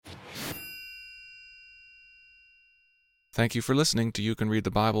Thank you for listening to You Can Read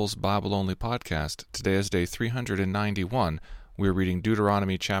the Bible's Bible-Only podcast. Today is day 391. We're reading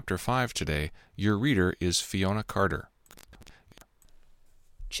Deuteronomy chapter 5 today. Your reader is Fiona Carter.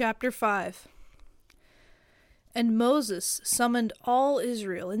 Chapter 5. And Moses summoned all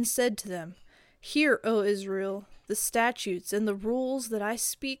Israel and said to them, Hear, O Israel, the statutes and the rules that I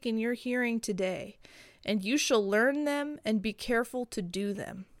speak in your hearing today, and you shall learn them and be careful to do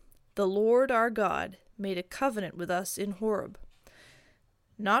them. The Lord our God made a covenant with us in Horeb.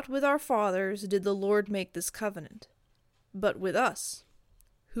 Not with our fathers did the Lord make this covenant, but with us,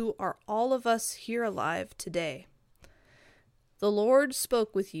 who are all of us here alive today. The Lord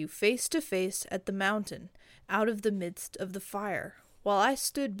spoke with you face to face at the mountain, out of the midst of the fire, while I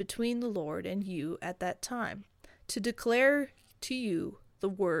stood between the Lord and you at that time, to declare to you the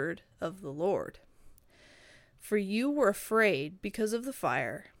word of the Lord. For you were afraid because of the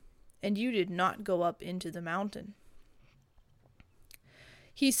fire, and you did not go up into the mountain.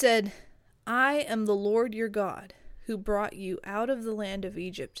 He said, I am the Lord your God, who brought you out of the land of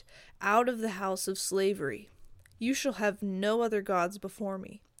Egypt, out of the house of slavery. You shall have no other gods before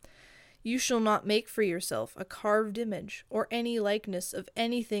me. You shall not make for yourself a carved image, or any likeness of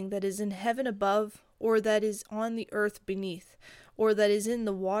anything that is in heaven above, or that is on the earth beneath, or that is in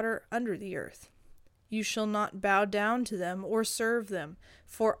the water under the earth. You shall not bow down to them or serve them,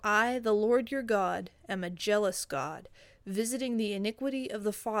 for I, the Lord your God, am a jealous God, visiting the iniquity of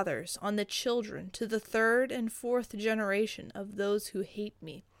the fathers on the children to the third and fourth generation of those who hate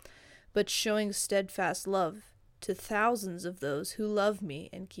me, but showing steadfast love to thousands of those who love me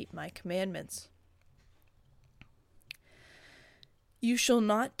and keep my commandments. You shall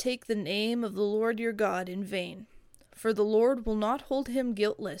not take the name of the Lord your God in vain, for the Lord will not hold him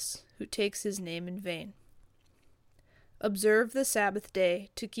guiltless who takes his name in vain. Observe the Sabbath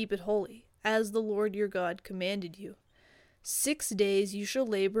day to keep it holy, as the Lord your God commanded you. 6 days you shall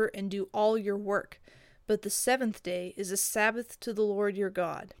labor and do all your work, but the seventh day is a Sabbath to the Lord your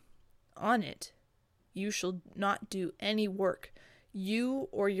God. On it you shall not do any work, you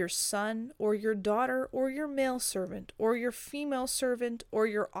or your son or your daughter or your male servant or your female servant or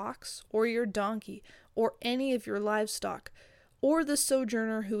your ox or your donkey or any of your livestock, or the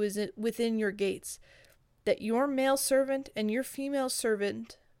sojourner who is within your gates, that your male servant and your female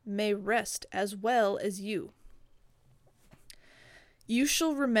servant may rest as well as you. You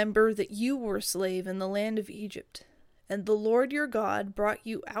shall remember that you were a slave in the land of Egypt, and the Lord your God brought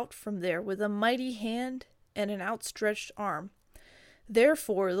you out from there with a mighty hand and an outstretched arm.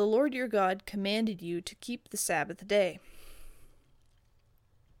 Therefore the Lord your God commanded you to keep the Sabbath day.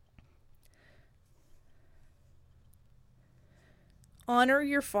 Honor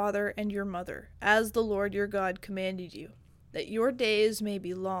your father and your mother, as the Lord your God commanded you, that your days may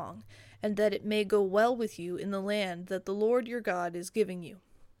be long, and that it may go well with you in the land that the Lord your God is giving you.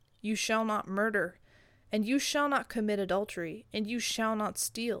 You shall not murder, and you shall not commit adultery, and you shall not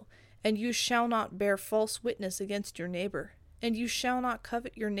steal, and you shall not bear false witness against your neighbor, and you shall not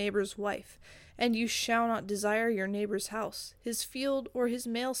covet your neighbor's wife, and you shall not desire your neighbor's house, his field, or his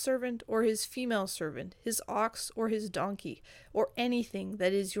male servant, or his female servant, his ox, or his donkey, or anything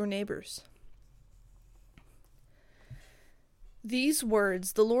that is your neighbor's. These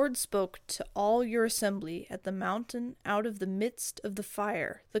words the Lord spoke to all your assembly at the mountain out of the midst of the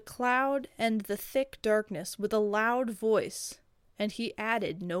fire, the cloud, and the thick darkness with a loud voice, and he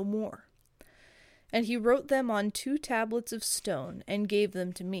added no more. And he wrote them on 2 tablets of stone and gave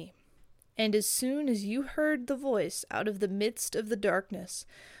them to me. And as soon as you heard the voice out of the midst of the darkness,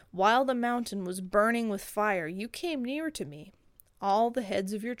 while the mountain was burning with fire, you came near to me, all the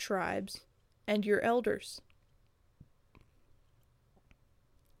heads of your tribes and your elders.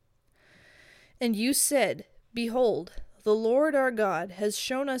 And you said, Behold, the Lord our God has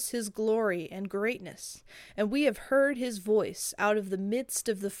shown us his glory and greatness, and we have heard his voice out of the midst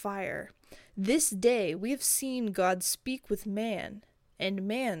of the fire. This day we have seen God speak with man, and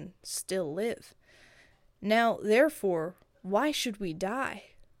man still live. Now, therefore, why should we die?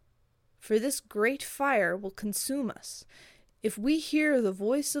 For this great fire will consume us. If we hear the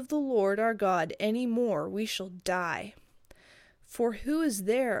voice of the Lord our God any more, we shall die. For who is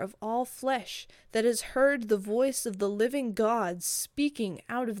there of all flesh that has heard the voice of the living God speaking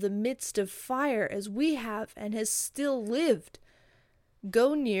out of the midst of fire as we have and has still lived?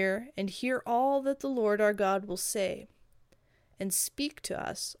 Go near and hear all that the Lord our God will say, and speak to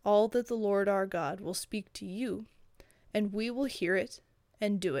us all that the Lord our God will speak to you, and we will hear it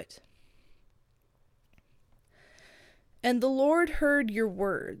and do it. And the Lord heard your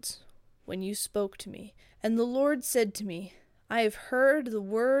words when you spoke to me, and the Lord said to me, I have heard the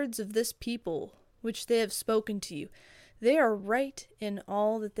words of this people which they have spoken to you. They are right in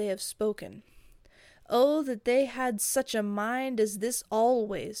all that they have spoken. Oh, that they had such a mind as this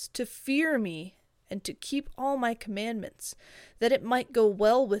always, to fear me, and to keep all my commandments, that it might go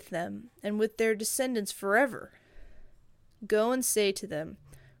well with them, and with their descendants forever. Go and say to them,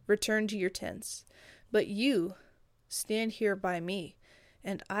 return to your tents. But you, stand here by me,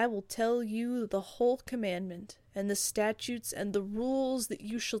 and I will tell you the whole commandment, and the statutes, and the rules that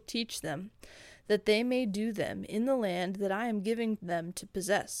you shall teach them, that they may do them in the land that I am giving them to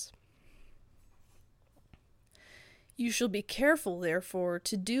possess. You shall be careful, therefore,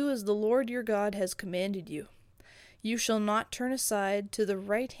 to do as the Lord your God has commanded you. You shall not turn aside to the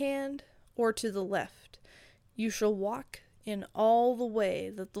right hand or to the left. You shall walk in all the way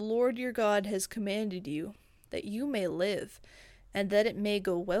that the Lord your God has commanded you, that you may live, and that it may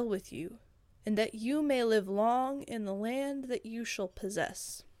go well with you, and that you may live long in the land that you shall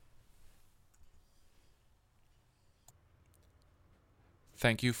possess.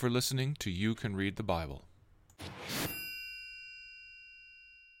 Thank you for listening to You Can Read the Bible.